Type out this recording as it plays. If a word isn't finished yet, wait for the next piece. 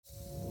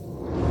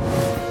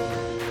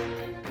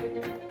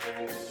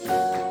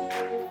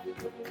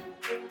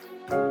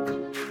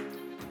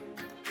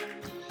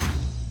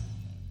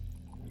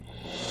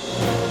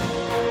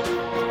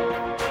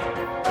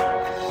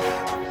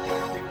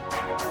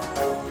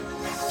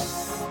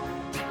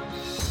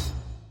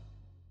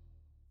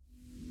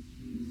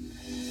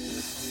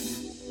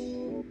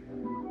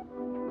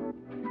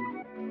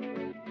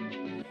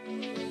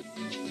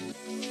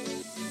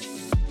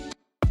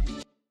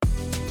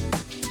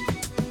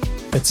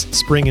It's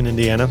spring in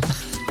Indiana,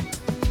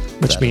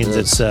 which means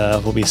it's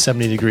will be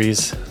 70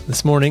 degrees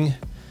this morning,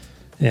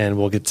 and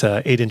we'll get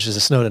 8 inches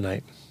of snow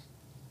tonight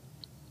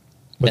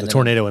with a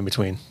tornado in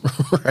between.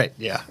 Right,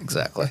 yeah,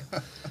 exactly.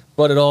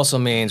 But it also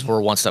means we're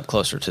one step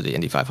closer to the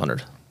Indy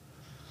 500.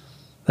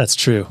 That's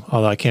true,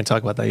 although I can't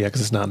talk about that yet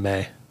because it's not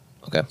May.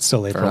 Okay. It's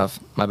still April. Fair enough.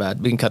 My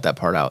bad. We can cut that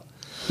part out.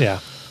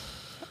 Yeah.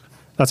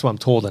 That's what I'm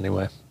told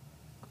anyway.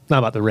 Not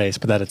about the race,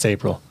 but that it's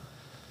April.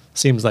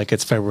 Seems like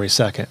it's February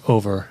 2nd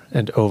over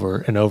and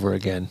over and over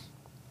again.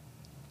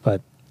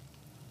 But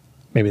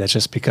maybe that's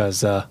just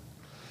because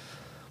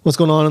what's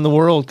going on in the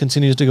world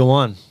continues to go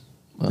on.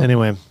 Well,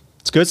 anyway,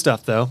 it's good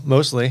stuff, though,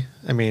 mostly.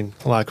 I mean,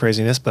 a lot of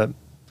craziness, but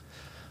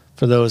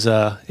for those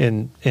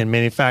in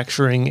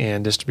manufacturing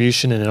and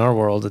distribution and in our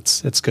world,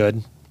 it's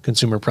good.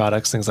 Consumer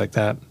products, things like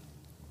that.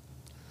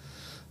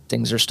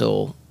 Things are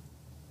still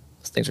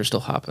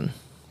hopping,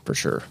 for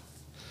sure.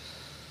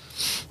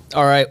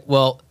 All right,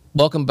 well,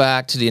 welcome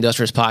back to the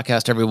Industrious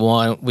Podcast,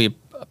 everyone. We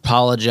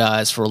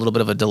apologize for a little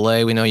bit of a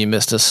delay. We know you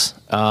missed us,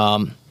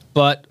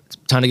 but it's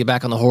time to get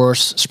back on the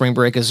horse. Spring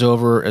break is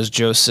over, as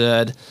Joe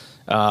said.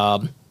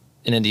 In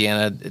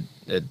Indiana,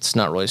 it's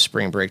not really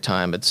spring break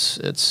time.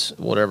 It's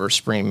whatever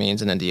spring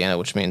means in Indiana,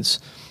 which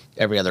means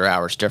every other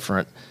hour is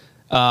different.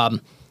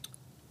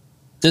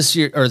 This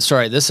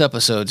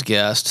episode's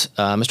guest,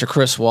 Mr.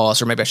 Chris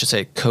Wallis, or maybe I should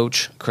say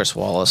Coach Chris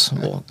Wallis.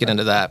 We'll get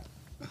into that.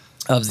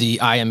 Of the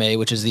IMA,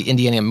 which is the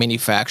Indiana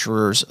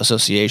Manufacturers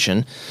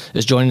Association,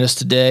 is joining us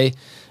today.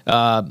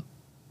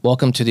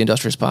 Welcome to the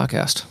Industrious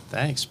Podcast.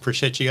 Thanks.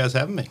 Appreciate you guys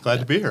having me.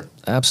 Glad to be here.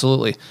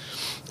 Absolutely.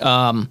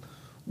 Why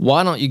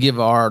don't you give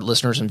our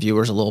listeners and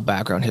viewers a little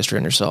background history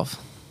on yourself?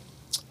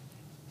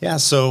 Yeah,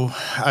 so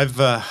I've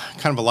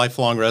kind of a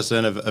lifelong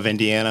resident of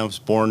Indiana. I was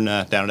born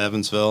down in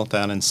Evansville,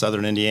 down in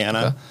southern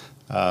Indiana.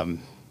 Okay.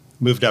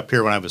 Moved up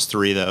here when I was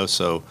 3, though,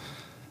 so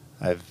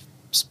I've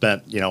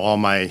spent all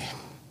my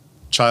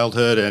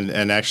childhood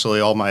and actually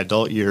all my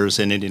adult years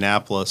in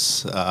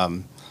Indianapolis,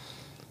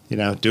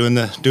 doing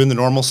the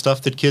normal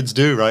stuff that kids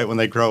do, right, when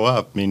they grow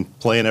up. I mean,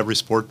 playing every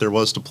sport there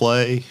was to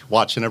play,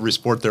 watching every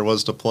sport there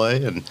was to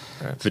play, and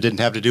right. If it didn't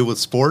have to do with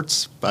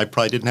sports, I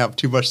probably didn't have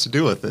too much to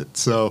do with it.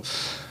 So,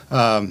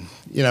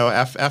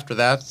 after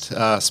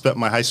that, spent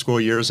my high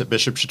school years at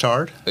Bishop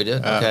Chatard. We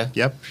did? Okay.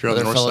 Yep. You're on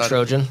the north fellow side.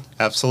 Trojan?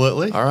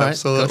 Absolutely. All right.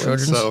 Absolutely. Go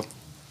Trojans. So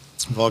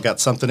we've all got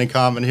something in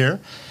common here.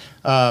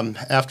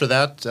 After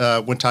that,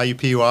 went to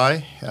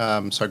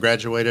IUPUI. So I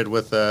graduated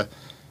with a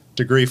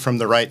degree from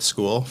the right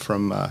school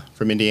from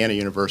Indiana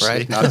University.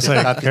 Right. Not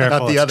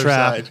the other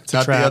side.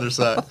 Not the other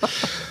side.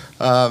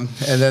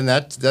 And then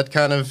that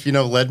kind of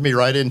led me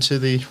right into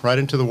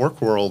the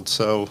work world.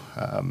 So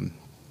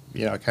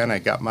I kind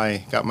of got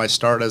my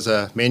start as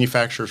a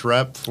manufacturer's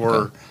rep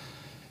for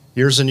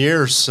years and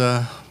years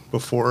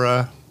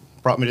before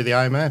brought me to the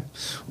IMA.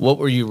 What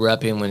were you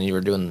repping when you were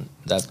doing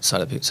that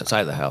side of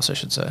the house, I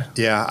should say?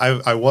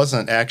 Yeah, I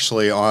wasn't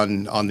actually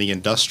on the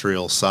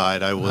industrial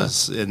side. I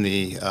was in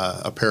the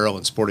apparel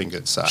and sporting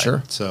goods side.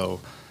 Sure.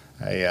 So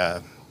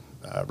I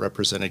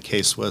represented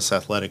K-Swiss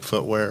athletic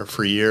footwear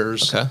for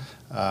years. Okay.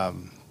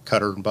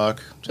 Cutter and Buck,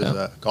 which is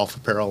a golf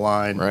apparel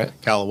line. Right.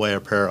 Callaway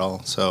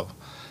apparel. So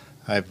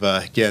I've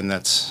again,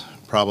 that's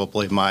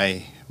probably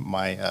my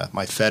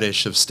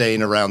fetish of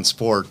staying around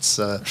sports.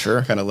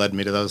 Sure. Kind of led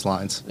me to those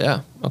lines.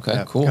 Yeah. Okay.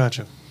 Yeah. Cool.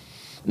 Gotcha.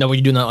 Now, were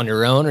you doing that on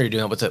your own, or were you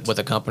doing it with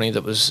a company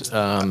that was?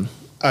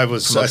 I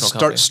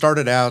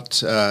started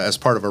out as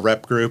part of a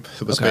rep group.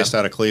 It was based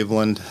out of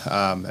Cleveland,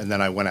 and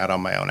then I went out on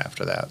my own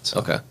after that. So.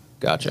 Okay.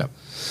 Gotcha. Yeah.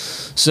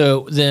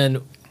 So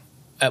then,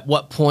 at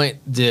what point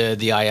did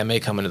the IMA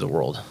come into the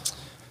world?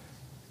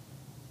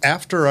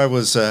 After I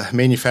was a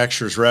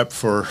manufacturer's rep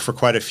for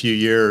quite a few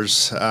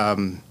years,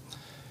 I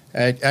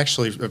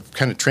actually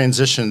kind of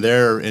transitioned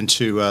there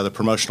into the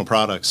promotional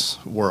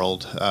products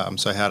world.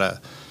 So I had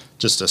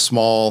just a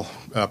small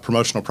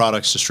promotional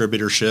products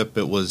distributorship.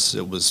 It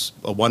was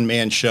a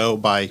one-man show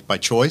by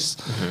choice.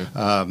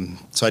 Mm-hmm.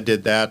 So I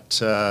did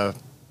that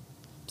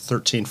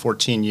 13,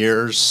 14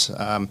 years.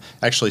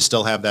 Actually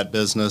still have that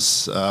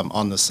business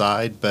on the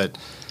side, but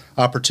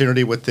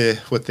opportunity with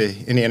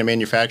the Indiana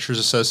Manufacturers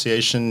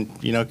Association,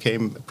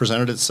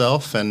 presented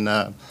itself, and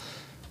it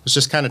was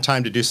just kind of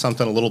time to do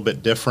something a little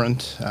bit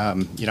different.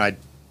 I'd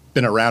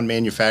been around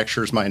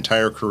manufacturers my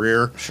entire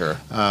career. Sure.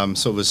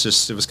 So it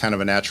was kind of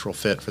a natural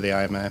fit for the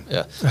IMA.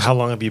 Yeah. How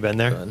long have you been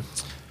there?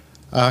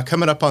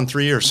 Coming up on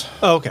 3 years.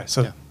 Oh, okay.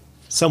 So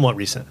somewhat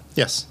recent.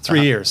 Yes.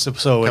 3 years.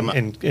 So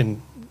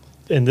in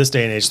this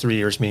day and age, 3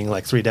 years meaning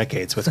like 3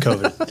 decades with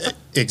COVID.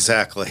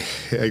 Exactly.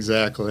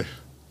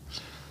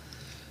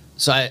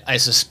 So I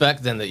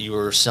suspect then that you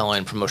were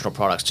selling promotional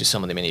products to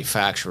some of the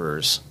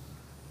manufacturers,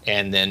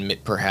 and then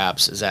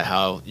perhaps is that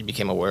how you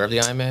became aware of the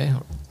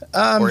IMA,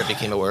 or it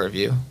became aware of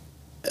you?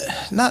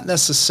 Not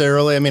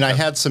necessarily. I mean, I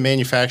had some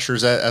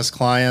manufacturers as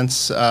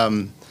clients.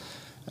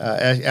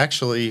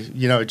 Actually,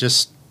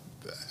 just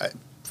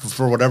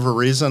for whatever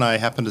reason, I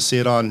happened to see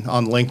it on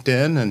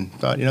LinkedIn and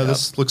thought,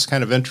 this looks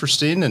kind of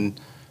interesting, and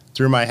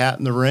threw my hat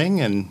in the ring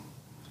and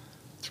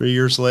 3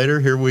 years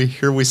later, here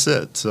we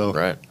sit. So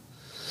Right.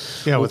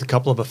 Yeah, with a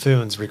couple of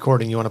buffoons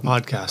recording you on a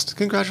podcast.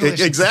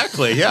 Congratulations.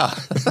 Exactly. Yeah,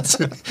 that's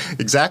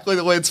exactly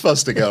the way it's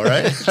supposed to go,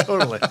 right?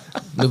 Totally.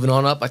 Moving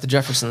on up like the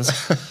Jeffersons.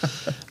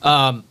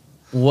 I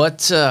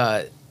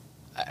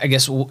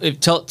guess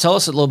tell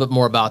us a little bit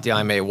more about the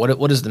IMA.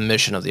 What is the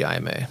mission of the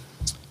IMA?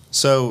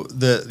 So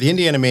the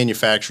Indiana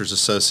Manufacturers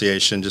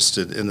Association, just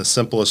in the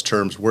simplest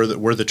terms, we're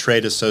the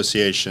trade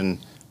association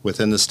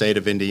within the state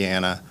of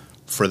Indiana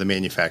for the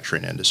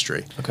manufacturing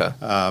industry. Okay.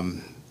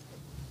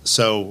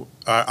 So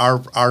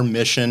our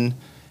mission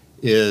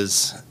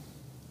is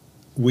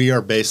we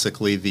are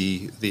basically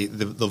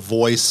the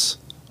voice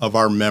of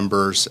our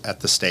members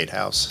at the State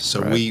House. So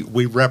Right.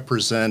 we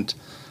represent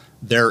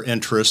their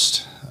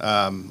interest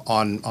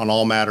on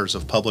all matters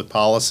of public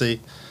policy.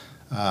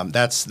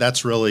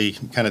 That's really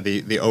kind of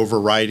the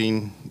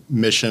overriding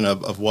mission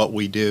of what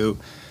we do.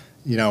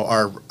 You know,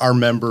 our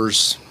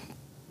members,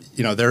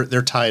 you know,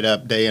 they're tied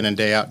up day in and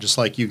day out, just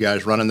like you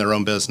guys, running their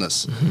own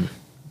business. Mm-hmm.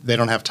 They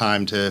don't have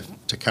time to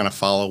kind of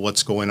follow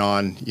what's going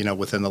on, you know,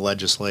 within the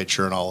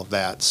legislature and all of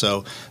that.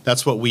 So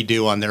that's what we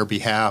do on their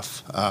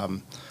behalf.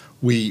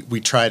 We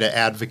try to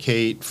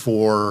advocate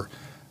for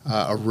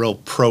a real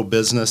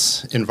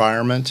pro-business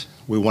environment.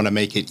 We want to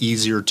make it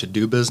easier to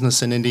do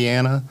business in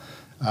Indiana,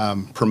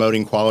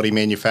 promoting quality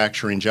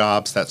manufacturing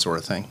jobs, that sort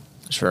of thing.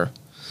 Sure.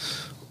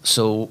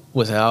 So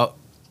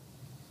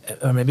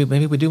or maybe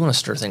we do want to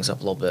stir things up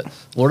a little bit.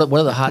 What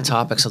are the hot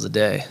topics of the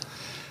day?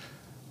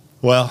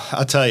 Well,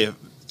 I'll tell you,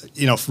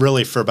 you know,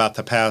 really for about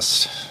the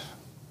past,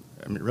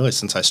 really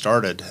since I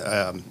started,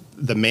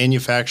 the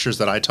manufacturers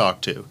that I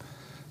talk to,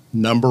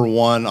 number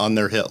one on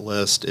their hit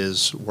list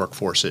is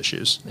workforce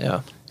issues.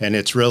 Yeah. And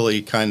it's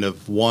really kind of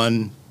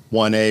 1A,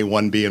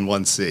 1B, and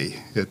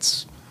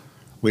 1C.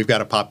 We've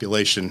got a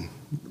population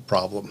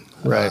problem.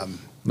 Right.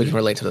 We can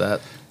relate to that.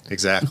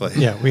 Exactly.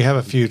 Yeah, we have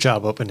a few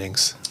job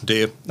openings. Do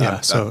you?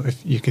 Yeah, so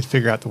if you could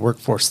figure out the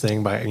workforce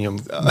thing by,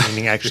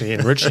 meaning actually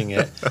enriching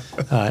it,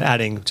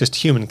 adding just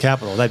human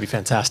capital, that'd be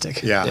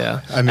fantastic. Yeah.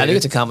 Yeah. I mean, think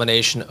it's a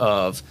combination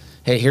of,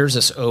 hey, here's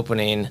this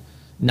opening.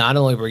 Not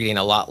only we're getting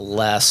a lot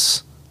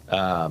less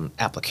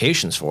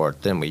applications for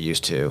it than we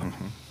used to,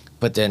 mm-hmm.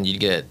 but then you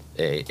get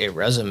a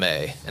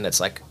resume and it's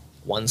like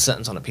one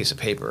sentence on a piece of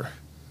paper.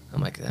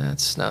 I'm like,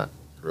 that's not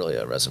really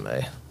a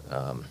resume.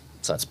 So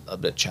that's a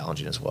bit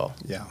challenging as well.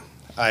 Yeah.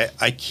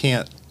 I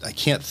can't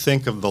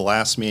think of the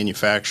last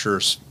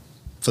manufacturer's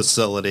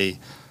facility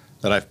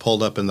that I've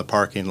pulled up in the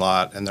parking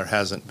lot and there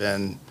hasn't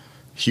been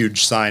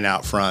huge sign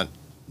out front,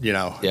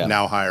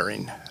 now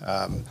hiring.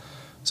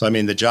 So, I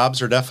mean, the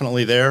jobs are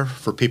definitely there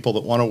for people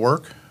that want to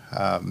work.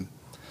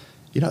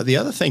 The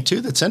other thing,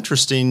 too, that's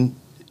interesting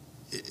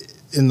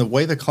in the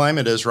way the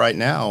climate is right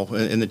now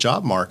in the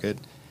job market,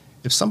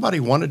 if somebody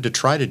wanted to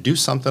try to do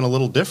something a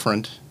little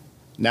different,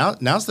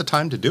 now's the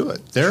time to do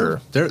it.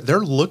 They're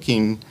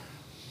looking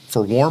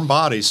for warm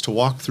bodies to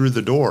walk through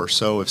the door.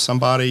 So if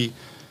somebody,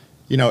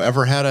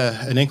 ever had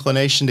an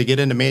inclination to get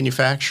into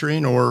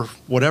manufacturing or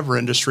whatever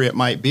industry it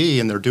might be,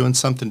 and they're doing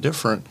something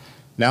different,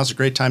 now's a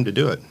great time to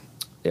do it.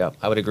 Yeah,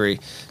 I would agree.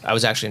 I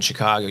was actually in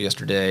Chicago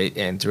yesterday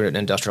and through an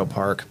industrial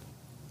park.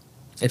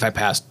 If I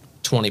passed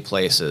 20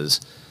 places,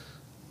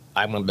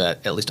 I'm going to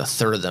bet at least a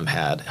third of them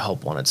had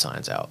help wanted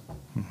signs out.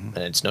 Mm-hmm. And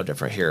it's no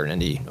different here in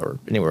Indy or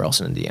anywhere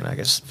else in Indiana, I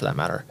guess, for that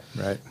matter.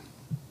 Right.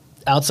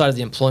 Outside of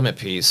the employment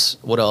piece,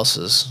 what else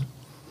is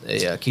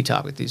a key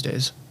topic these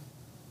days?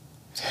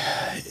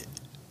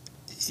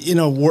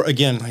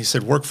 Again, like I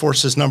said,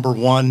 workforce is number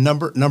one.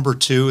 Number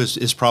two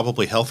is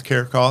probably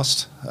healthcare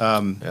cost.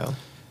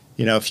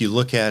 If you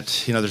look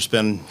at,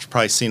 you've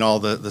probably seen all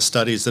the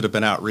studies that have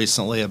been out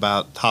recently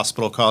about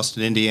hospital cost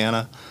in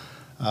Indiana.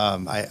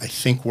 I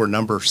think we're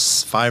number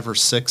 5 or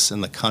 6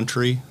 in the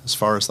country as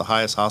far as the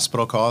highest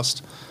hospital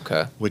cost.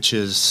 Okay. Which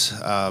is,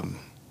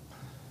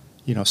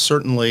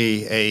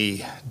 certainly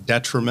a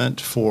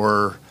detriment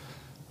for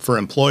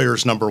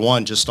employers. Number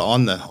one, just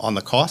on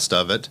the cost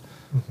of it,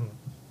 mm-hmm.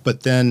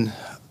 But then,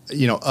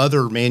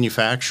 other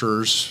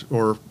manufacturers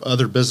or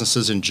other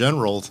businesses in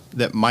general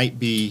that might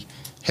be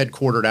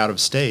headquartered out of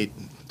state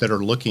that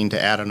are looking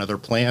to add another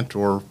plant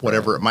or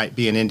whatever it might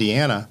be in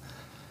Indiana.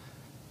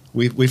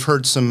 We've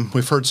heard some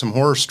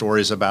horror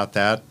stories about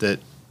that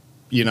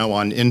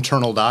on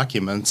internal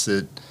documents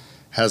it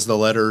has the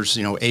letters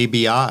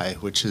ABI,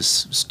 which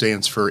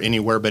stands for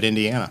Anywhere But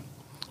Indiana.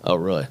 Oh,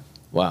 really?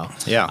 Wow.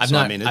 Yeah. I've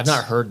not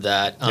heard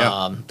that.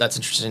 Yeah. That's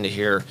interesting to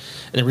hear.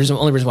 And the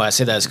only reason why I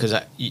say that is because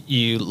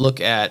you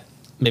look at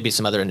maybe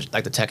some other,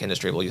 like the tech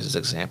industry, we'll use as an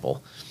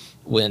example.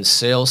 When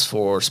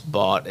Salesforce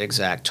bought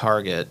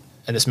ExactTarget,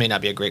 and this may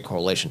not be a great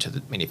correlation to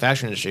the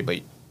manufacturing industry,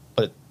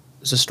 but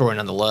it's a story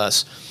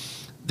nonetheless.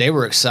 They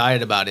were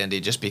excited about Indy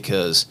just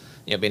because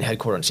being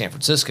headquartered in San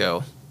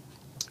Francisco,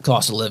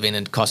 cost of living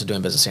and cost of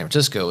doing business in San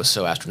Francisco is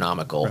so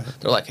astronomical. Right.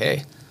 They're like,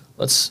 hey,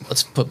 let's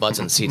put butts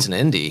in seats in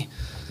Indy.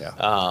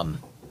 Yeah.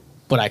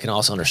 But I can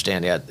also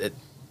understand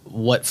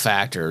what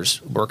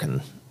factors work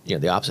in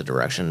the opposite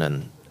direction,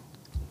 and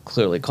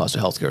clearly cost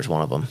of healthcare is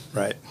one of them.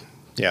 Right.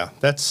 Yeah.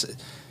 That's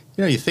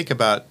You think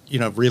about,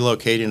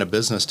 relocating a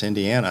business to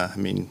Indiana. I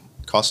mean,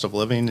 cost of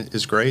living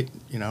is great.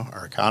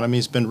 Our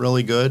economy's been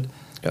really good.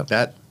 Yep.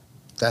 That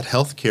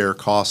healthcare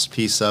cost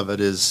piece of it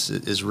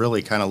is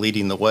really kind of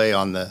leading the way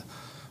on the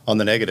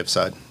negative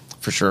side.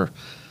 For sure.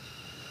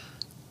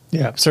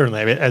 Yeah, certainly.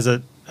 I mean,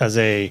 as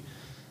a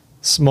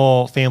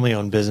small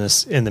family-owned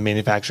business in the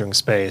manufacturing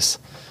space,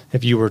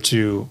 if you were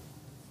to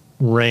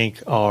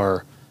rank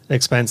our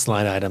expense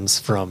line items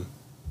from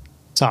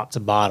top to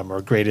bottom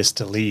or greatest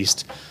to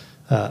least,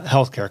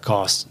 healthcare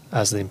costs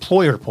as the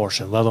employer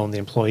portion, let alone the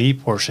employee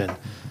portion,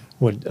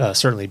 would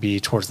certainly be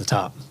towards the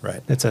top.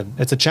 Right. It's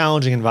a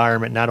challenging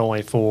environment, not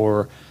only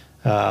for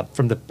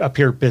from a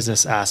pure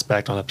business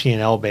aspect on a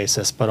P&L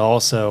basis, but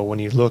also when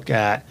you look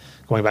at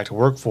going back to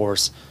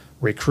workforce,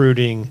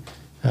 recruiting,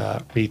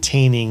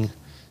 retaining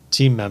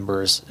team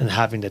members, and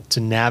having to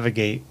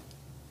navigate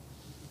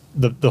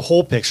the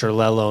whole picture,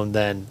 let alone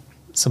then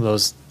some of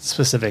those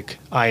specific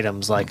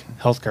items like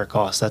healthcare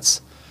costs.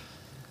 That's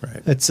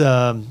right.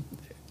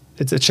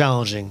 It's a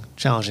challenging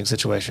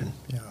situation.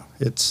 Yeah,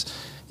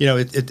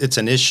 it's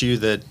an issue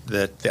that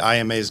the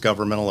IMA's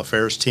governmental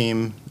affairs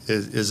team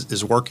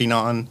is working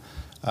on.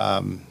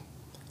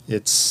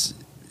 It's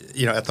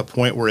at the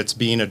point where it's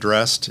being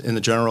addressed in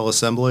the General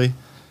Assembly.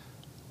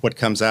 What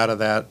comes out of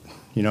that,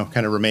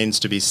 kind of remains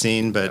to be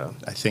seen. But yeah.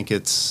 I think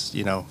it's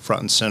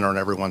front and center on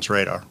everyone's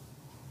radar.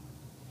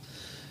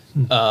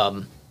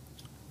 I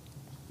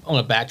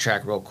want to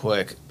backtrack real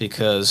quick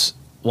because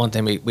one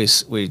thing we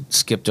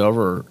skipped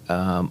over.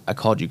 I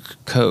called you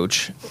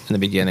coach in the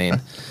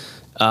beginning.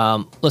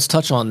 Let's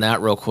touch on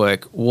that real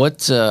quick.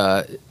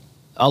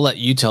 I'll let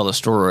you tell the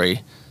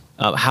story.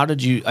 How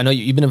did you? I know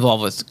you've been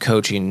involved with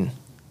coaching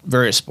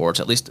various sports,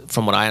 at least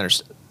from what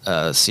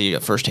I see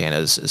firsthand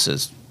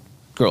is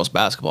girls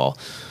basketball.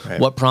 Right.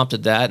 What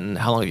prompted that, and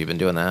how long have you been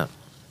doing that?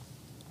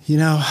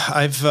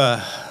 I've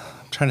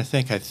trying to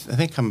think. I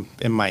think I'm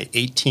in my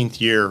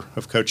 18th year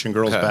of coaching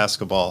girls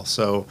basketball.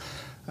 So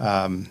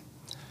I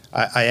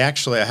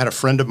had a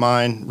friend of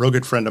mine, real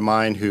good friend of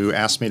mine, who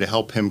asked me to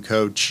help him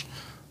coach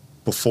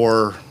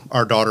before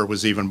our daughter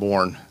was even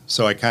born.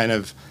 So I kind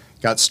of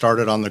got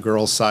started on the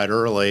girls' side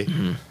early.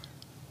 Mm-hmm.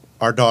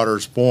 Our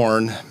daughter's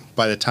born.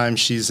 By the time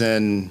she's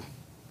in,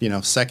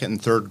 second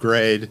and third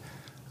grade,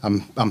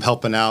 I'm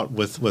helping out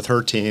with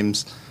her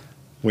teams.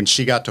 When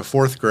she got to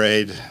fourth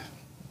grade,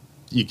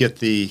 you get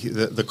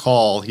the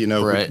call,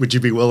 right. Would you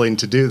be willing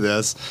to do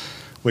this?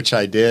 Which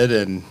I did,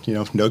 and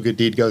no good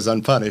deed goes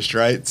unpunished,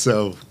 right?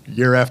 So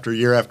year after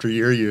year after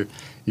year, you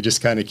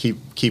just kind of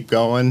keep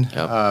going.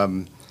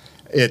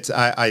 Yep.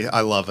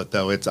 I love it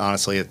though. It's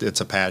honestly it's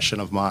a passion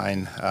of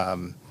mine.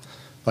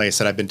 Like I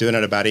said, I've been doing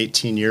it about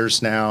 18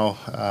 years now.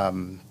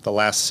 The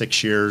last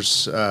 6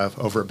 years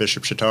over at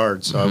Bishop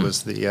Chatard. So mm-hmm. I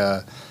was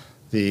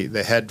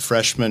the head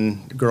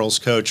freshman girls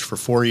coach for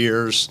 4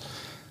 years.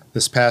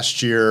 This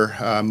past year,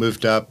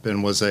 moved up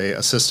and was a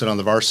assistant on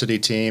the varsity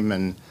team,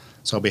 and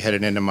so I'll be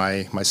heading into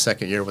my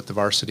second year with the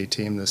varsity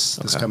team this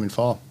coming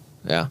fall.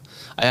 Yeah,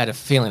 I had a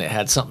feeling it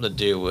had something to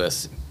do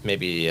with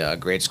maybe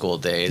grade school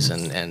days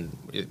and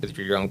with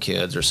your own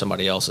kids or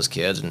somebody else's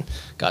kids, and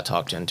got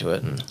talked into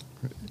it and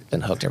been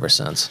hooked ever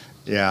since.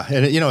 Yeah,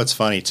 and it's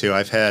funny too.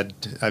 I've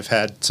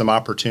had some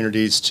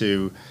opportunities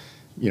to,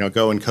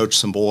 go and coach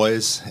some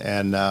boys,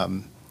 and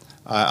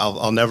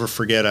I'll never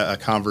forget a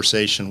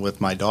conversation with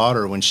my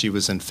daughter when she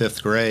was in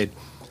fifth grade,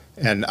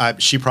 and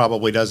she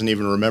probably doesn't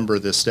even remember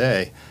this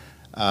day.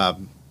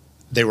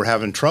 They were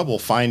having trouble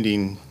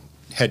finding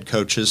head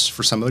coaches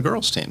for some of the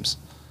girls' teams.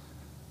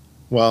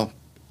 Well,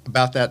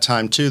 about that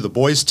time too, the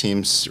boys'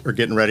 teams are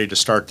getting ready to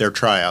start their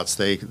tryouts.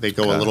 They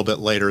go a little bit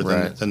later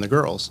than the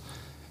girls,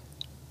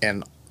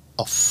 and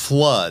a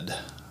flood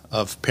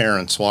of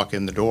parents walk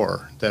in the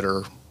door that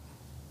are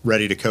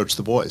ready to coach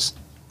the boys.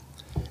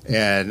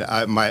 And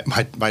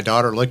my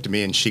daughter looked at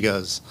me and she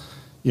goes,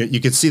 you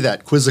could see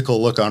that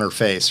quizzical look on her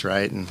face,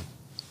 right?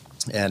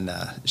 And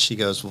she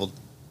goes, well,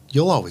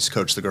 you'll always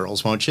coach the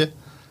girls, won't you?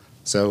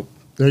 So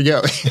there you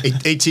go.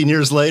 18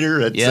 years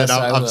later,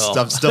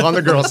 I'm still on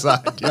the girls'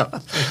 side. Yeah.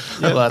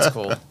 Well, that's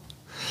cool.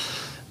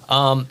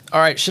 All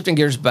right, shifting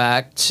gears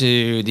back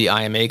to the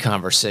IMA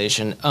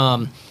conversation.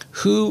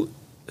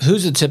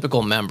 Who's a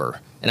typical member?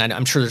 And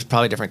I'm sure there's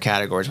probably different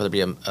categories, whether it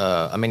be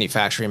a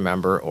manufacturing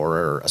member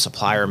or a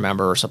supplier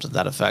member or something to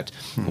that effect.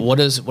 Mm-hmm. What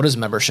does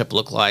membership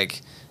look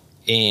like?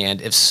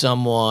 And if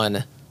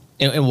someone,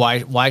 and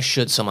why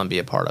should someone be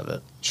a part of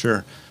it?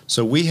 Sure.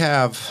 So we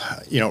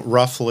have,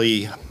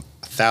 roughly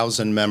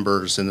 1,000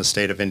 members in the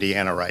state of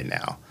Indiana right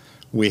now.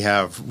 We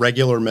have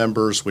regular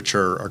members, which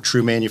are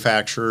true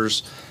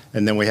manufacturers,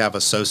 and then we have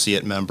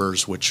associate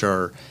members, which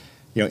are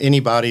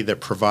anybody that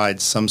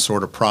provides some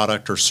sort of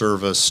product or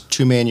service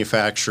to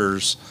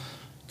manufacturers.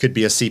 Could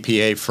be a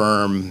CPA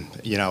firm,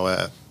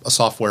 a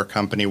software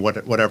company,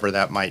 whatever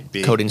that might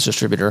be. Coatings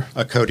distributor.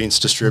 A coatings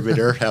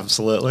distributor,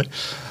 absolutely.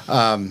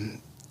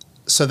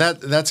 So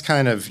that's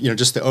kind of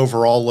just the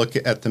overall look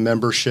at the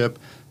membership.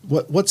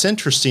 What's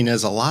interesting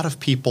is a lot of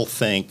people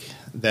think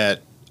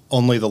that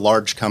only the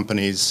large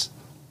companies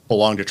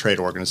belong to trade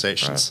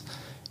organizations.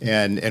 Right.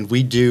 And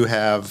we do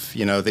have,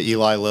 the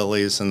Eli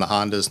Lillys and the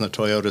Hondas and the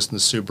Toyotas and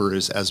the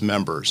Subarus as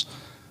members.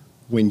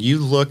 When you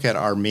look at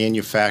our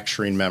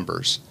manufacturing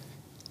members,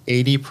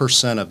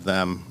 80% of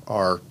them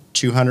are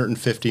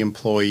 250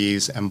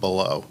 employees and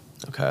below.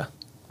 Okay.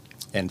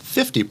 And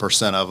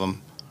 50% of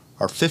them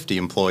are 50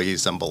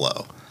 employees and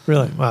below.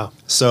 Really? Wow.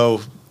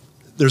 So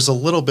there's a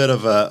little bit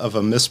of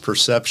a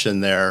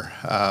misperception there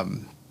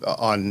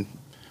on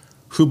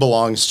who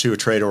belongs to a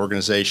trade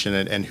organization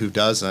and who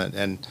doesn't.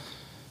 And,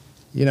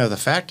 the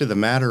fact of the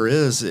matter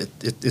is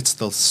it's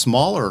the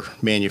smaller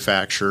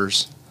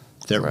manufacturers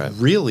that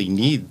really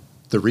need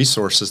the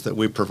resources that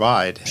we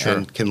provide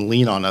and can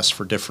lean on us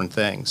for different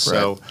things. Right.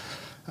 So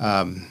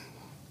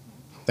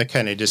that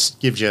kind of just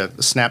gives you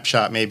a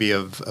snapshot maybe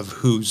of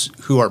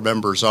who our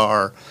members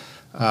are.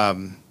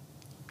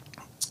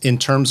 In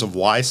terms of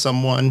why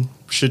someone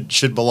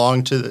should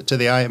belong to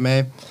the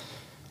IMA,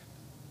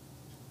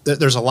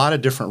 there's a lot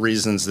of different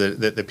reasons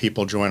that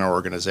people join our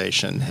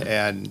organization.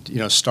 And,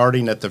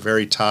 starting at the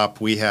very top,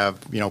 we have,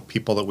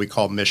 people that we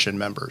call mission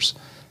members.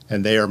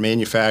 And they are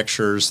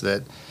manufacturers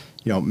that,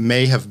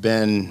 may have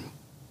been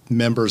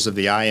members of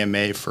the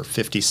IMA for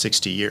 50,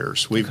 60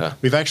 years.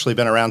 We've actually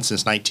been around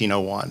since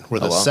 1901. We're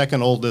the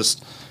second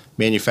oldest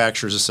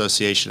manufacturers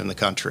association in the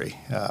country.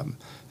 I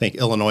think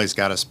Illinois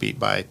got us beat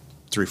by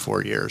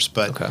 3-4 years,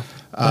 but that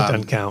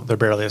doesn't count. They're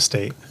barely a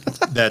state.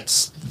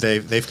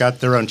 They've got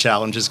their own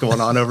challenges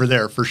going on over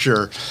there for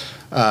sure.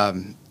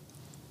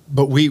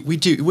 But we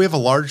have a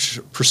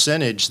large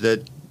percentage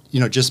that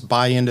just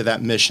buy into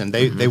that mission.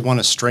 They want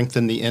to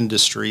strengthen the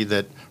industry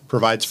that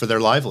provides for their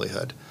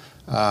livelihood.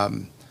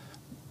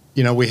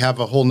 We have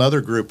a whole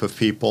nother group of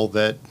people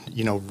that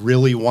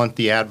really want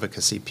the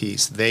advocacy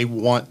piece. They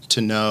want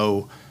to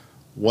know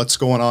what's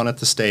going on at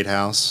the State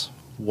House,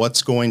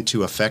 what's going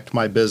to affect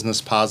my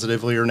business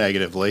positively or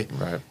negatively.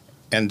 Right.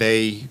 And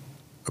they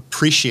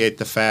appreciate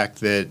the fact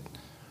that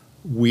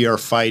we are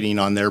fighting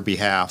on their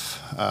behalf,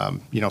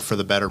 for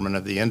the betterment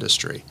of the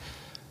industry.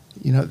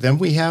 Then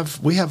we have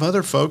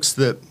other folks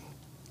that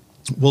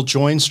will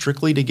join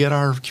strictly to get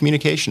our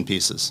communication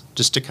pieces,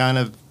 just to kind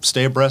of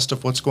stay abreast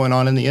of what's going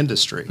on in the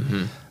industry.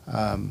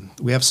 Mm-hmm.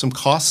 We have some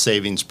cost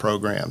savings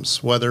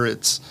programs, whether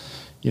it's,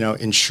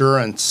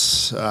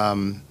 insurance,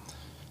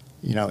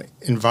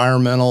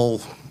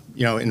 environmental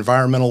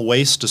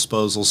waste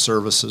disposal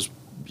services,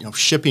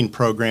 shipping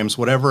programs,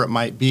 whatever it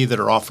might be that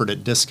are offered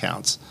at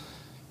discounts.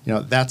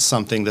 That's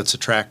something that's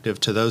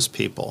attractive to those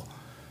people.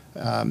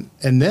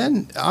 And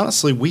then,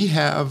 honestly, we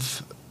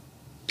have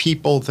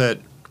people that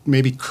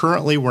maybe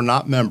currently were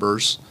not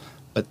members,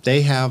 but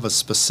they have a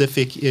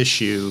specific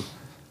issue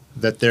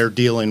that they're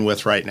dealing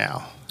with right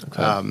now.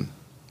 Okay.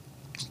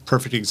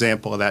 Perfect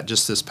example of that,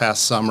 just this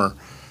past summer.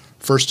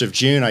 1st of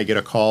June, I get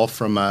a call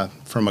from a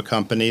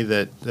company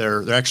that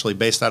they're actually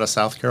based out of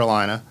South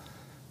Carolina.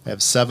 They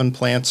have 7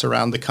 plants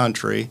around the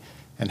country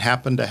and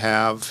happen to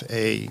have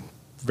a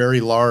very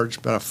large,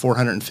 about a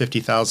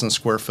 450,000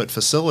 square foot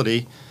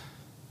facility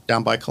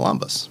down by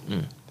Columbus.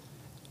 Mm.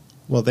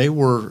 Well, they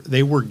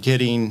were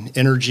getting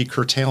energy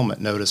curtailment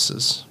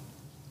notices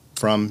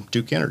from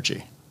Duke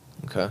Energy.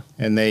 Okay.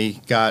 And they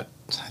got,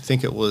 I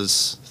think it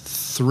was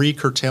 3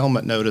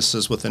 curtailment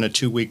notices within a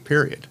 2-week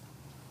period.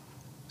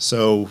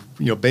 So,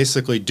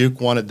 basically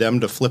Duke wanted them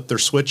to flip their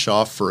switch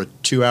off for a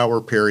 2-hour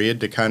period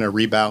to kind of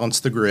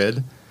rebalance the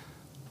grid.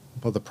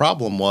 Well, the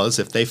problem was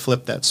if they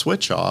flip that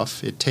switch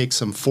off, it takes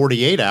them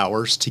 48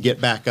 hours to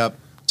get back up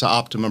to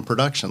optimum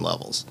production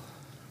levels.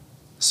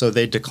 So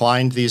they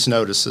declined these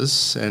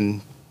notices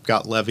and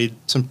got levied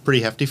some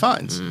pretty hefty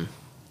fines. Mm.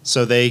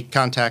 So they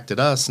contacted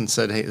us and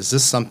said, "Hey, is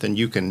this something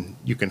you can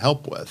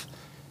help with?"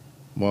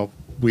 Well,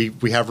 we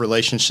have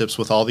relationships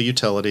with all the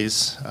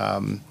utilities.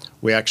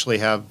 We actually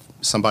have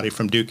somebody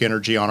from Duke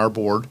Energy on our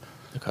board.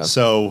 Okay.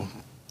 So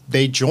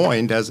they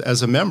joined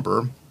as a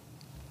member,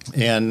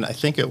 and I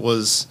think it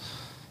was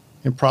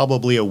in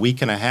probably a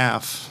week and a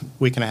half's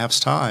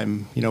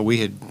time, we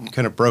had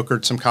kind of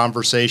brokered some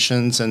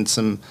conversations and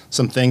some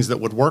things that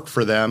would work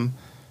for them.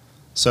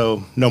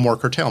 So no more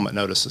curtailment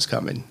notices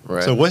coming.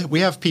 Right. So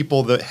we have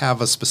people that have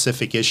a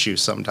specific issue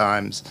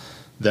sometimes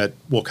that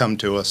will come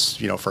to us,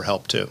 for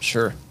help too.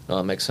 Sure. No,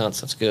 that makes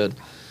sense. That's good.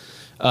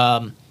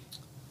 We'll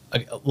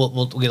get a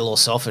little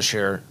selfish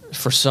here.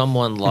 For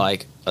someone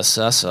like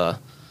Acessa,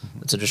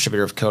 it's a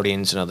distributor of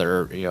coatings and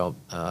other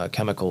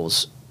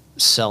chemicals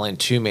selling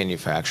to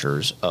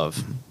manufacturers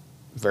of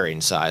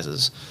varying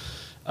sizes.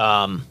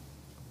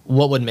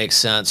 What would make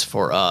sense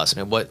for us?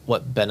 I mean,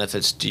 what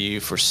benefits do you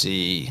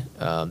foresee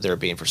there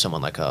being for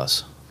someone like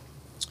us?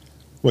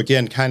 Well,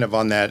 again, kind of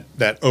on that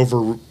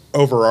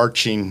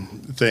overarching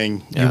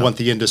thing, you want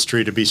the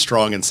industry to be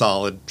strong and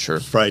solid, sure,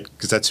 right?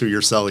 Because that's who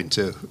you're selling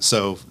to.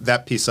 So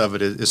that piece of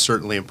it is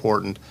certainly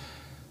important.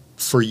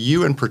 For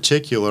you in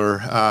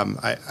particular,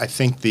 I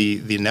think the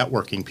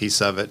networking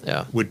piece of it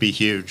would be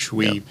huge.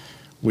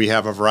 We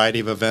have a variety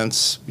of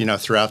events,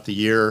 throughout the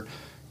year,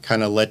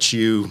 kind of let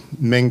you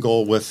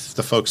mingle with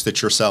the folks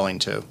that you're selling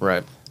to.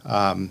 Right.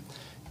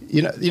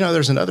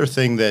 There's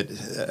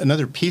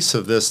another piece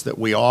of this that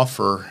we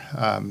offer.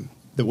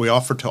 that we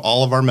offer to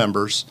all of our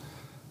members,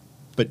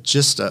 but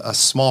just a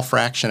small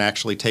fraction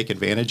actually take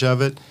advantage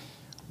of it.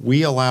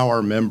 We allow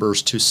our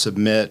members to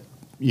submit,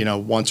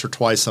 once or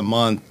twice a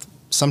month,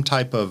 some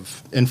type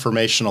of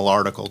informational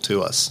article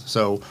to us.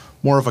 So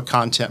more of a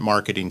content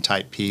marketing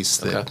type piece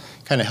that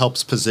kind of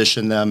helps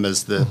position them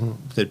as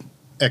the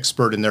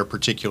expert in their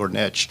particular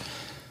niche.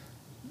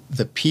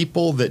 The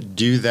people that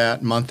do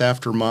that month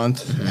after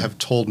month have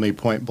told me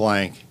point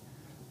blank,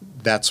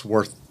 that's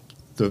worth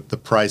the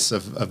price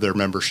of their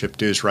membership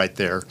dues right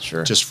there.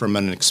 Sure. Just from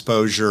an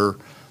exposure,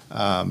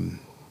 and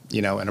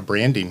a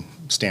branding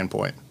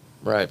standpoint.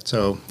 Right.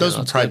 So those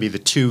would probably be the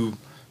two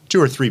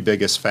or three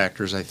biggest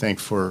factors, I think,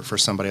 for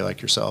somebody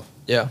like yourself.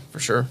 Yeah, for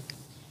sure.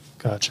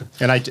 Gotcha.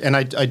 And I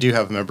do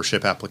have a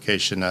membership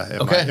application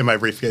in my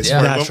briefcase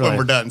Yeah. when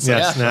we're done. So.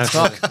 Yes,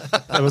 naturally.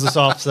 It was a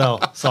soft sell.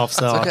 Okay.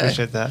 I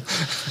appreciate that.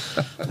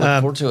 Look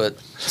forward to it.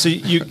 So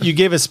you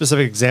gave a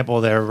specific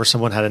example there where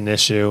someone had an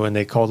issue and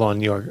they called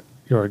on your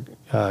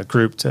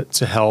group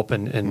to help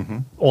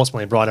and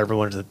ultimately brought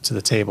everyone to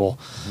the table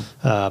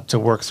to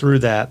work through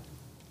that.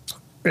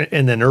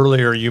 And then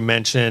earlier you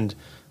mentioned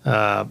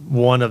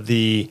one of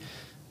the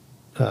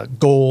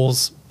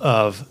goals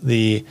of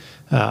the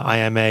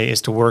IMA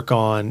is to work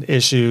on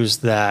issues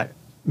that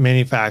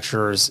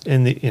manufacturers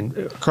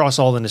across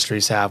all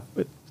industries have.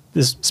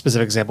 This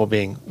specific example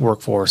being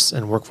workforce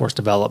and workforce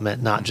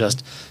development, not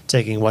just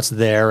taking what's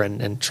there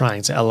and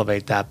trying to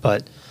elevate that,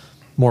 but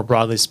more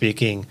broadly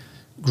speaking,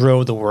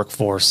 grow the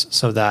workforce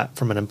so that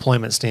from an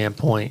employment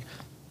standpoint,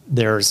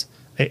 there's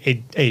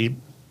a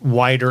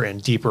wider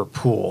and deeper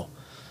pool,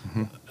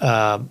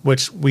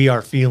 which we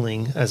are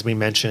feeling, as we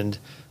mentioned,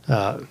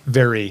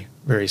 very,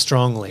 very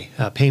strongly,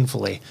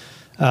 painfully.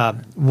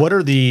 What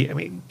are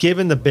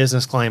given the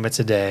business climate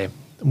today,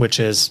 which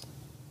is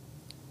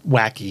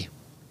wacky,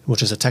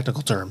 which is a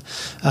technical term,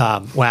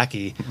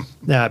 wacky,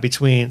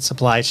 between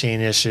supply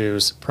chain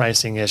issues,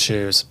 pricing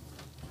issues,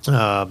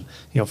 from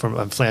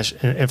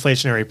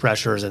inflationary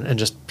pressures and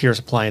just pure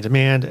supply and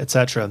demand, et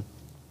cetera,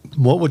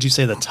 what would you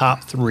say the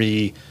top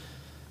three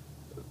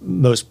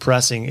most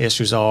pressing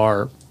issues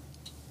are,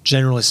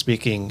 generally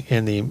speaking,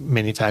 in the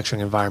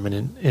manufacturing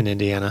environment in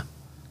Indiana?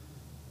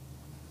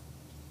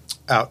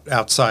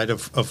 Outside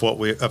of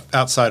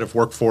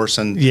workforce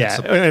and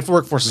if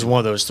workforce is one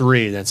of those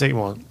three, then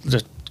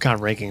just kind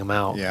of ranking them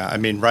out. Yeah, I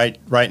mean, right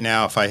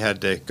now, if I had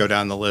to go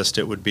down the list,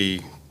 it would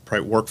be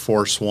probably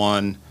workforce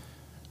 1,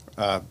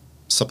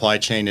 supply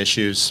chain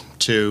issues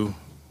 2,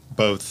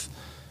 both,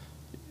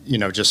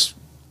 just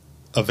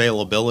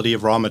availability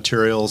of raw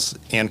materials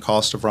and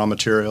cost of raw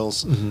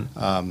materials.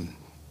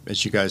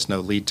 As you guys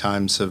know, lead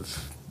times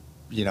have,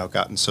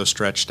 gotten so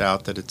stretched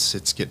out that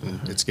it's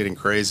getting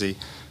crazy.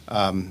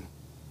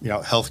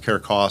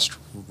 Healthcare cost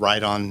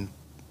right on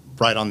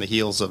the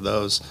heels of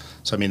those.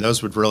 So, I mean,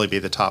 those would really be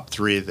the top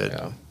three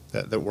that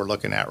we're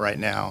looking at right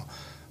now.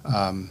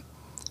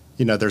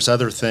 There's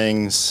other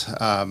things,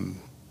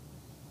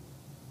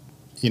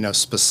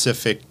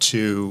 specific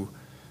to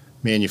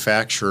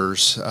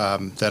manufacturers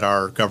that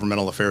our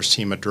governmental affairs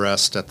team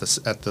addressed at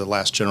the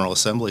last General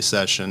Assembly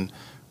session,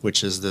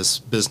 which is this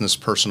business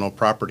personal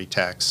property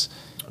tax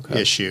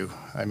issue.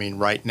 I mean,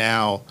 right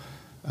now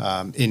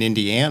in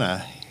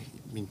Indiana,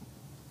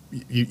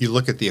 you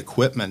look at the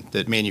equipment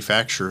that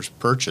manufacturers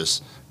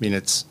purchase. I mean,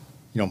 it's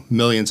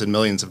millions and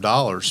millions of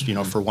dollars,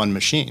 for one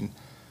machine.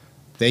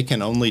 They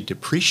can only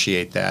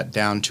depreciate that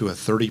down to a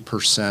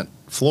 30%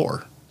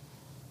 floor,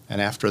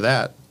 and after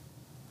that,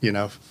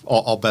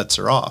 all bets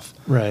are off.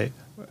 Right.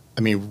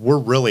 I mean, we're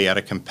really at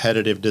a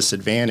competitive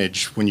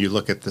disadvantage when you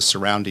look at the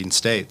surrounding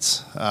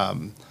states.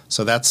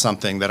 So that's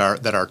something that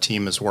our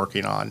team is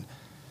working on.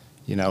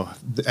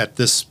 At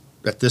this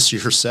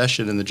year's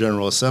session in the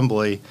General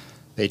Assembly,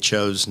 they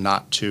chose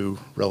not to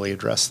really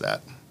address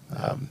that.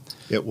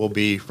 It will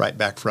be right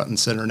back front and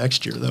center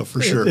next year, though,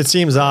 for sure. It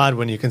seems odd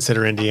when you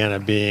consider Indiana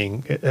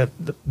being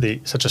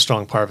such a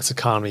strong part of its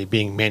economy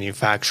being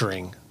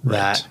manufacturing,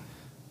 Right.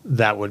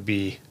 that would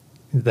be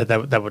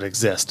that would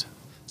exist,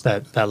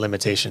 that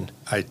limitation.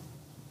 I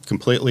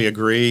completely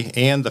agree,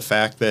 and the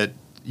fact that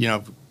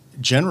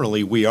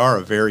generally we are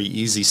a very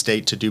easy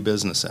state to do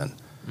business in,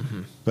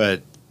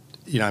 but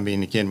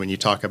again, when you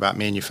talk about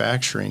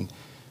manufacturing,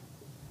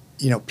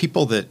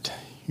 people that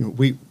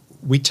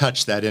we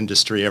touch that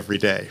industry every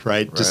day,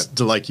 right? Just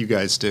like you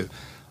guys do.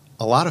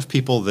 A lot of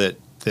people that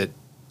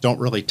don't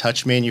really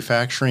touch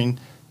manufacturing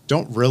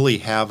don't really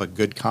have a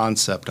good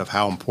concept of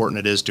how important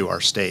it is to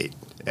our state.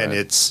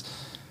 Right.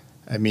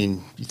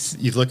 And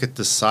you look at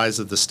the size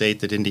of the state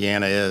that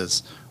Indiana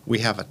is, we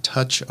have a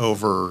touch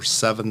over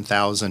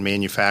 7,000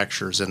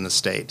 manufacturers in the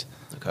state.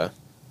 Okay.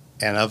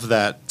 And of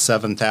that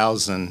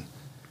 7,000,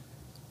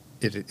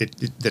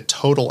 the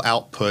total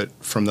output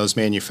from those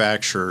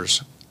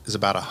manufacturers is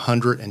about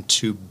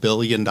 $102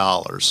 billion,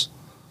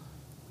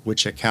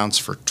 which accounts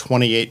for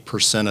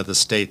 28% of the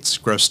state's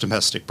gross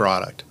domestic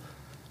product.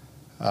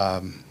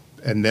 And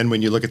then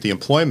when you look at the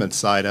employment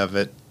side of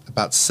it,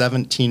 about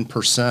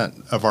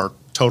 17% of our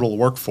total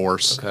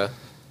workforce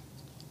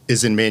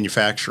is in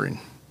manufacturing.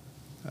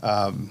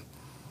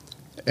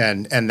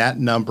 And that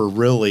number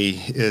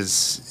really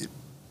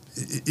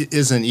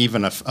isn't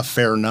even a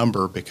fair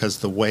number, because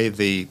the way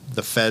the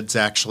feds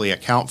actually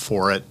account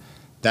for it,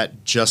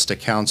 that just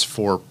accounts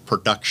for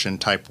production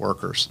type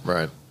workers.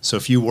 Right. So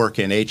if you work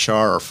in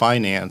HR or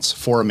finance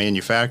for a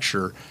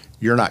manufacturer,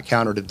 you're not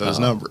counted in those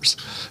numbers.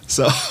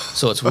 So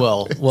it's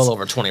well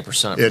over 20% for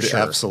sure.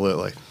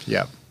 Absolutely.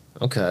 Yeah.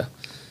 Okay.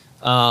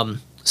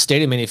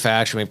 State of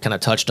manufacturing, we've kind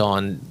of touched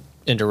on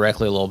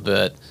indirectly a little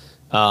bit.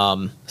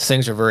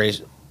 Things are very,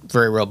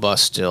 very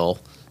robust still,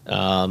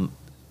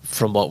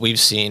 from what we've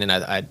seen, and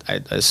I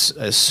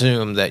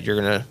assume that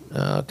you're going to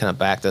kind of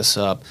back this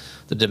up.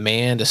 The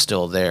demand is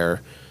still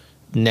there.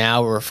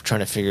 Now we're trying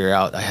to figure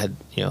out. I had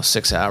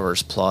 6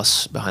 hours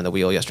plus behind the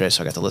wheel yesterday,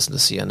 so I got to listen to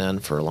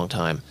CNN for a long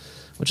time,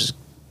 which is, I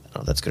don't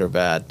know if that's good or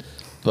bad.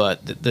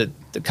 But the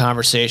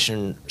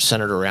conversation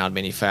centered around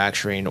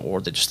manufacturing,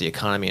 or just the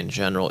economy in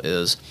general,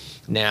 is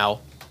now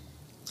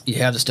you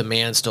have this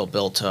demand still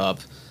built up.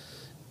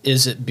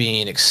 Is it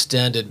being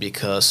extended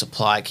because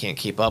supply can't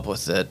keep up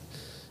with it?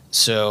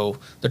 So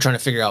they're trying to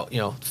figure out,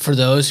 for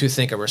those who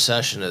think a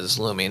recession is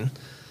looming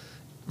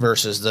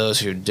versus those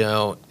who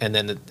don't, and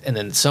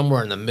then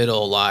somewhere in the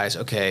middle lies,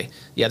 okay,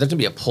 yeah, there's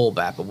going to be a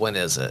pullback, but when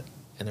is it?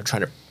 And they're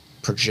trying to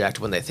project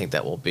when they think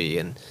that will be.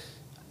 And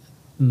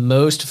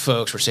most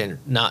folks were saying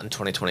not in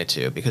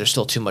 2022, because there's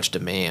still too much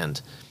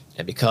demand,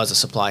 and because the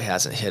supply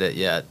hasn't hit it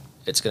yet,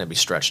 it's going to be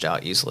stretched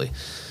out easily.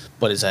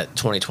 But is that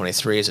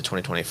 2023? Is it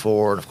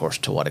 2024? And of course,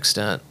 to what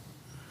extent?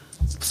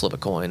 Flip a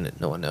coin.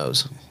 No one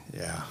knows.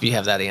 Yeah. If you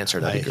have that answer,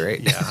 that'd be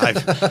great.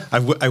 Yeah.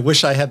 I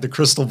wish I had the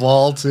crystal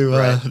ball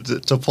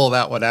to pull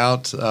that one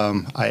out.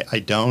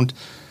 I don't.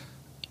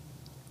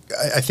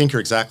 I think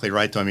you're exactly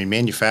right, though. I mean,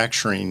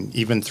 manufacturing,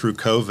 even through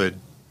COVID,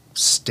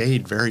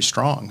 stayed very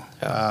strong.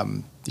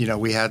 Yeah.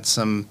 We had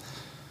some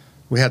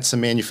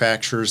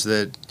manufacturers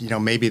that,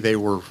 maybe they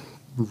were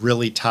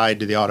really tied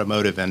to the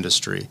automotive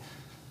industry.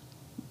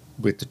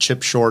 With the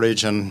chip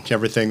shortage and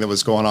everything that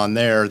was going on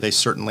there, they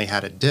certainly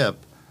had a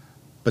dip,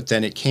 but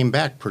then it came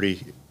back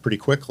pretty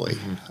quickly.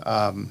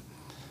 Mm-hmm.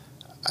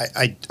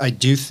 I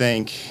do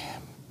think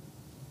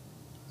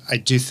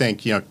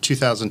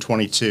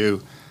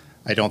 2022.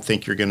 I don't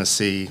think you're going to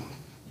see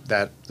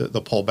that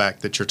the pullback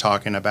that you're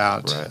talking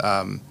about.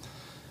 Right.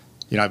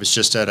 I was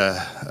just at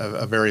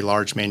a very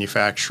large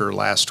manufacturer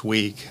last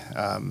week.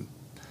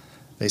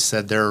 They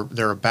said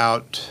they're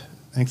about,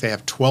 I think they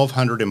have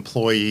 1,200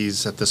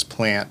 employees at this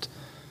plant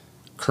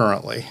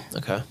currently.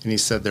 Okay. And he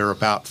said they're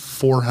about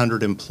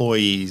 400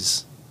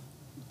 employees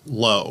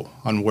low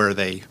on where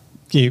they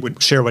Can you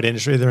share what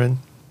industry they're in?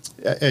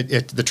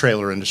 The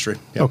trailer industry.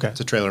 Yep. Okay.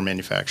 It's a trailer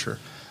manufacturer.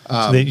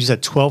 So you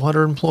said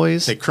 1,200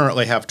 employees? They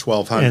currently have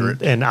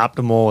 1,200. And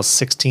optimal is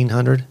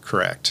 1,600?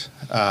 Correct.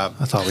 I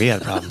thought we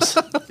had problems.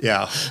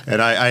 Yeah.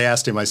 And I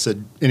asked him, I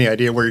said, any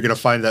idea where you're going to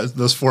find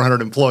those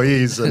 400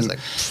 employees? And,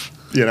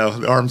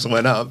 the arms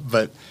went up.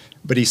 But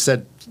he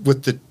said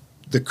with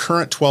the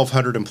current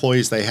 1,200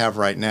 employees they have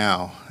right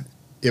now,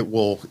 it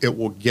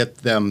will get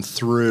them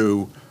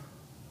through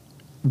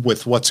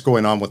with what's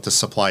going on with the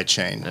supply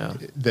chain. Yeah.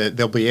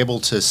 They'll be able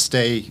to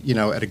stay,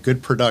 at a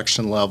good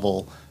production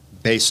level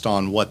based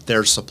on what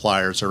their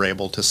suppliers are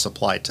able to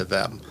supply to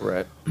them.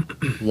 Right.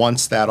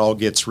 Once that all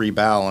gets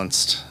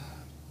rebalanced,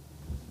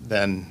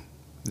 then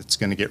it's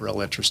going to get real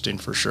interesting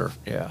for sure.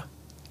 Yeah.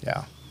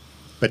 Yeah.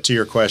 But to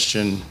your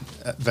question,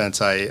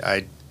 Vince,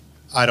 I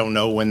don't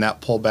know when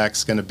that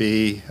pullback's going to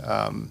be.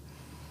 I'm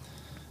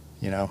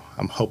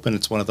hoping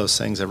it's one of those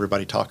things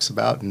everybody talks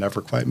about and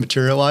never quite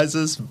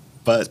materializes.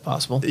 But it's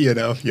possible. You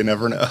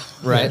never know.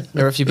 Right.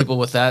 There are a few people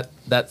with that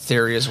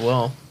theory as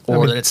well,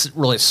 or that it's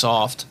really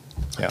soft.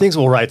 Yeah. Things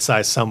will right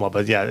size somewhat,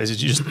 but yeah,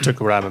 as you just took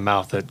it right out of my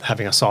mouth, that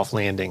having a soft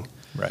landing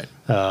right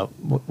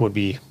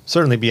would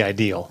certainly be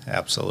ideal.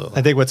 Absolutely.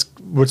 I think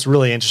what's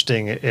really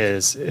interesting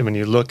is when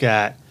you look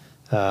at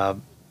the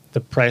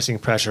pricing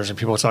pressures, and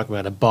people are talking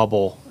about a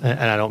bubble, and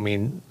I don't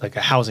mean like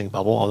a housing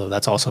bubble, although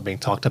that's also being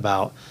talked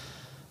about.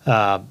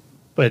 But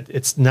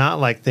it's not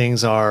like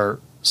things are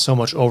so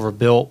much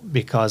overbuilt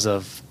because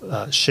of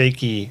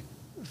shaky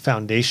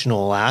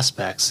foundational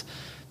aspects.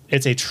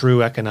 It's a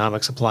true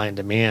economic supply and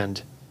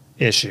demand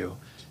issue.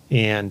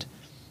 And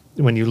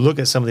when you look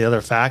at some of the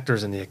other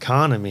factors in the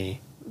economy,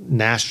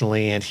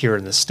 nationally and here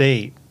in the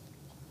state,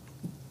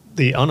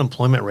 the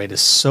unemployment rate is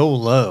so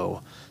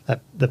low that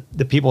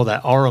the people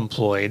that are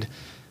employed,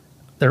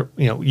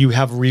 you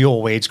have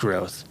real wage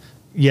growth.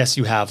 Yes,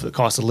 you have the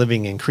cost of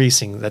living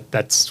increasing.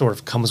 That sort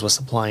of comes with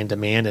supply and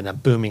demand in a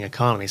booming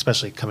economy,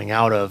 especially coming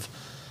out of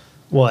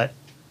what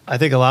I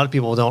think a lot of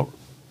people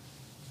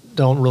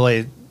don't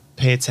really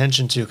pay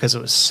attention to because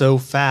it was so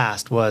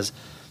fast, was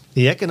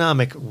the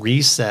economic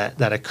reset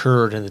that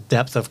occurred in the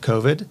depth of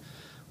COVID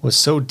was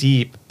so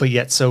deep, but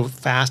yet so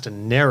fast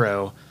and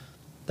narrow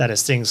that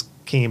as things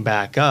came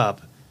back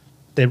up,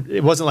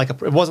 it wasn't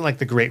like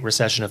the Great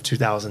Recession of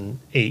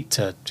 2008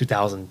 to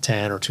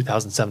 2010 or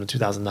 2007 to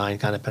 2009,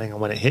 kind of depending on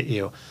when it hit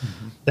you.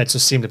 Mm-hmm. That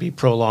just seemed to be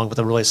prolonged with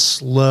a really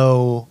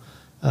slow,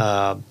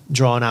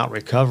 drawn out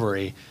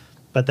recovery.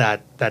 But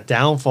that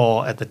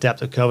downfall at the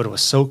depth of COVID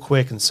was so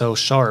quick and so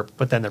sharp,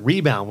 but then the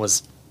rebound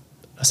was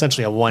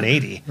essentially a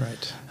 180.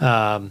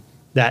 Right.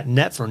 That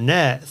net for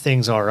net,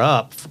 things are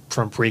up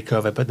from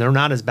pre-COVID, but they're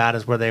not as bad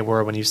as where they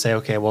were when you say,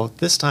 okay, well,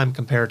 this time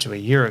compared to a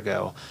year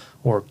ago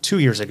or 2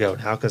 years ago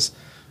now, because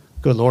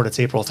good Lord,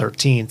 it's April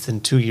 13th,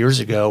 and 2 years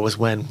ago was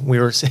when we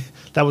were,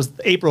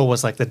 April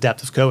was like the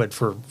depth of COVID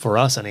for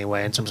us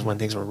anyway, in terms of when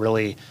things were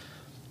really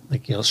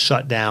like,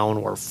 shut down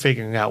or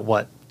figuring out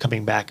what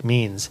coming back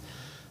means.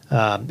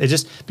 It'd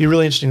just be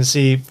really interesting to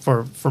see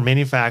for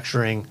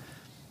manufacturing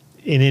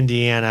in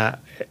Indiana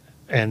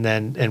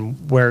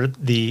and where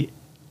the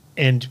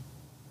end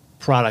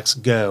products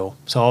go.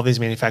 So all these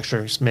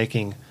manufacturers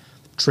making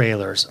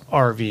trailers,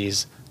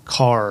 RVs,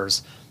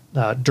 cars,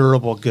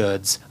 durable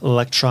goods,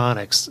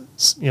 electronics,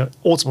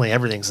 ultimately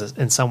everything's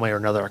in some way or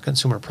another a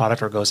consumer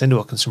product or goes into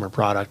a consumer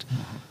product.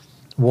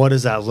 Mm-hmm. What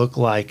does that look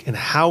like? And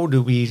how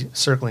do we,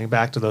 circling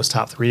back to those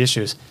top three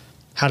issues,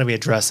 how do we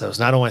address those?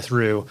 Not only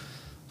through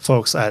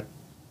folks at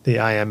the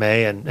IMA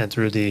and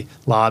through the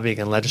lobbying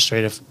and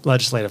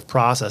legislative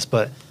process,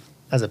 but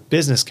as a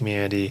business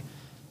community,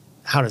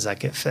 how does that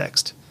get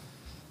fixed?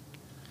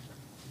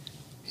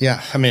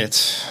 Yeah, I mean,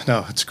 it's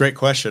a great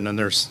question, and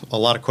there's a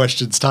lot of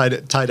questions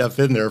tied up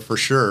in there for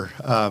sure.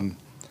 I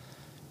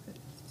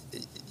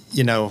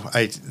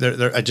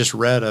just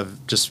read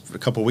just a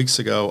couple of weeks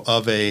ago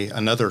of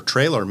another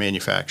trailer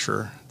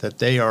manufacturer that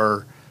they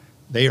are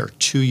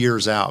 2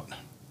 years out.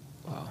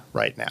 Wow.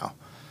 Right now.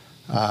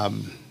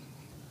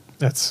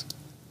 It's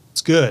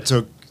good.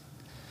 So,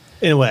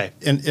 in a way,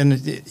 and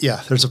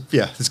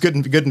it's good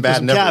and bad. There's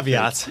some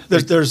caveats.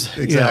 There's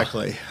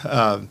exactly.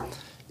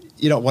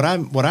 What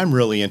I'm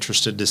really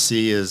interested to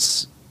see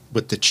is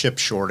with the chip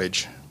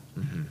shortage.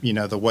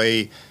 Mm-hmm. The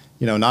way,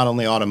 not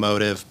only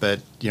automotive, but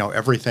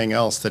everything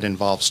else that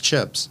involves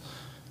chips.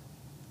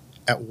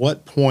 At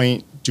what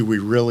point do we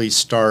really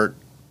start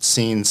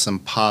seeing some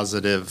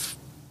positive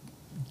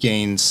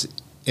gains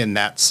in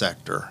that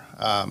sector?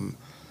 And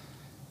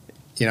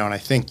I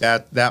think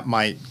that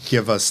might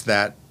give us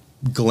that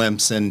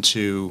glimpse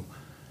into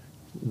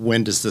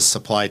when does this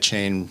supply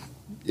chain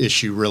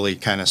issue really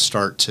kind of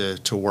start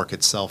to work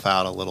itself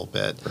out a little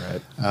bit.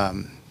 Right.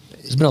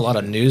 There's been a lot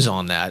of news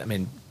on that. I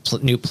mean,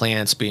 new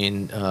plants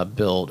being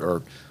built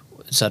or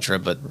et cetera,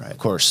 but of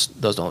course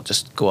those don't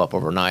just go up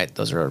overnight.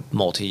 Those are a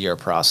multi-year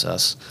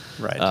process.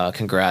 Right.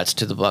 Congrats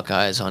to the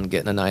Buckeyes on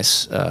getting a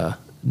nice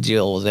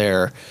deal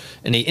there.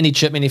 Any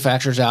chip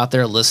manufacturers out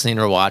there listening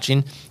or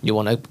watching, you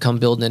want to come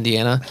build in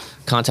Indiana,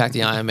 contact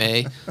the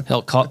IMA.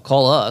 Hell,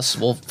 call us.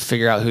 We'll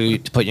figure out who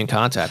to put you in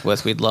contact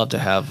with. We'd love to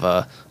have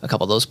a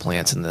couple of those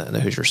plants in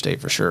the Hoosier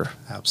State for sure.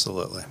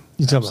 Absolutely.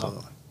 You talking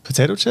about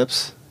potato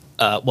chips?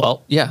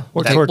 Well, yeah.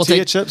 Or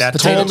tortilla chips?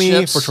 Call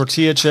me for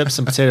tortilla chips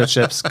and potato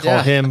chips. Call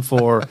him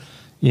for,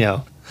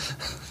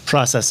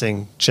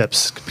 processing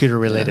chips, computer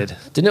related. Yeah.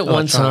 Didn't at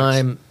one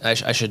time, I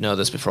should know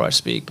this before I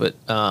speak, but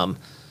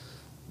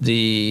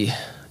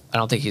I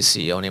don't think he's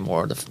CEO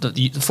anymore.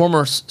 The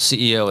former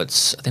CEO, I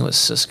think it was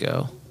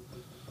Cisco,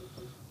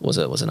 was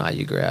an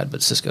IU grad,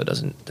 but Cisco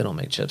they don't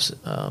make chips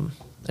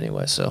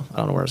anyway. So I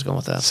don't know where I was going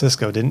with that.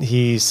 Cisco, didn't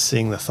he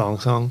sing the thong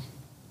song?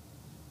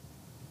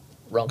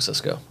 Wrong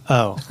Cisco.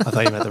 Oh, I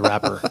thought you meant the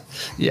rapper.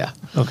 Yeah.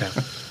 Okay.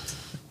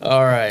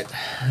 All right.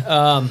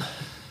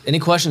 Any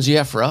questions you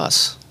have for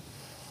us?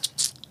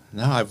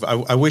 No,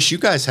 I wish you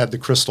guys had the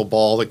crystal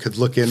ball that could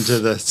look into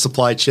the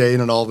supply chain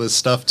and all this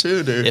stuff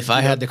too, dude. If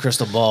I had the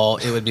crystal ball,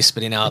 it would be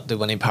spitting out the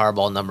winning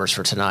Powerball numbers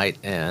for tonight.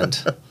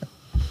 And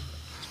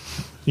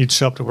you'd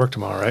show up to work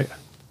tomorrow, right?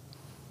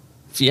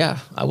 Yeah,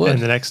 I would. And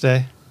the next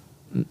day?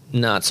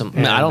 Not some.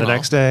 I don't know. The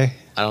next day?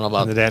 I don't know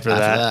about the day after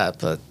that,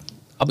 but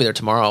I'll be there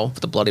tomorrow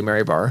with the Bloody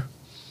Mary bar.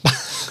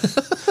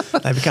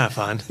 That'd be kind of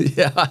fun.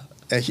 Yeah.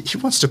 He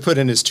wants to put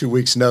in his 2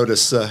 weeks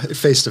notice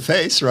face to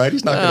face, right?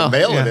 He's not going to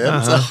mail it in.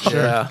 Uh-huh. So.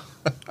 Sure. Yeah.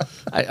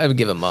 I would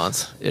give a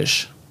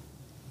month-ish.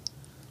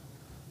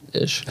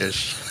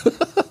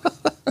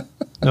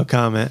 No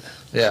comment.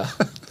 Yeah.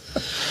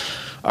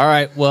 All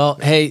right. Well,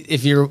 hey,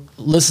 if you're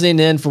listening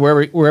in for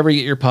wherever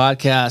you get your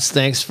podcast,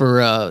 thanks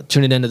for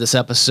tuning into this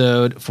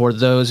episode. For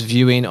those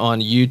viewing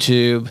on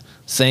YouTube,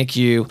 thank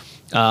you.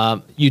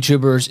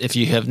 YouTubers, if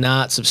you have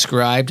not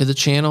subscribed to the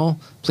channel,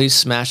 please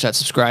smash that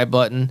subscribe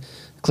button.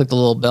 Click the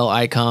little bell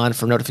icon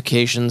for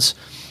notifications.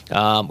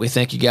 We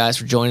thank you guys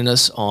for joining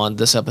us on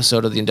this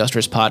episode of the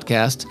Industrious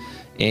Podcast.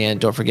 And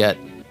don't forget,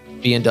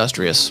 be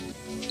industrious.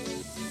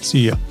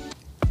 See ya.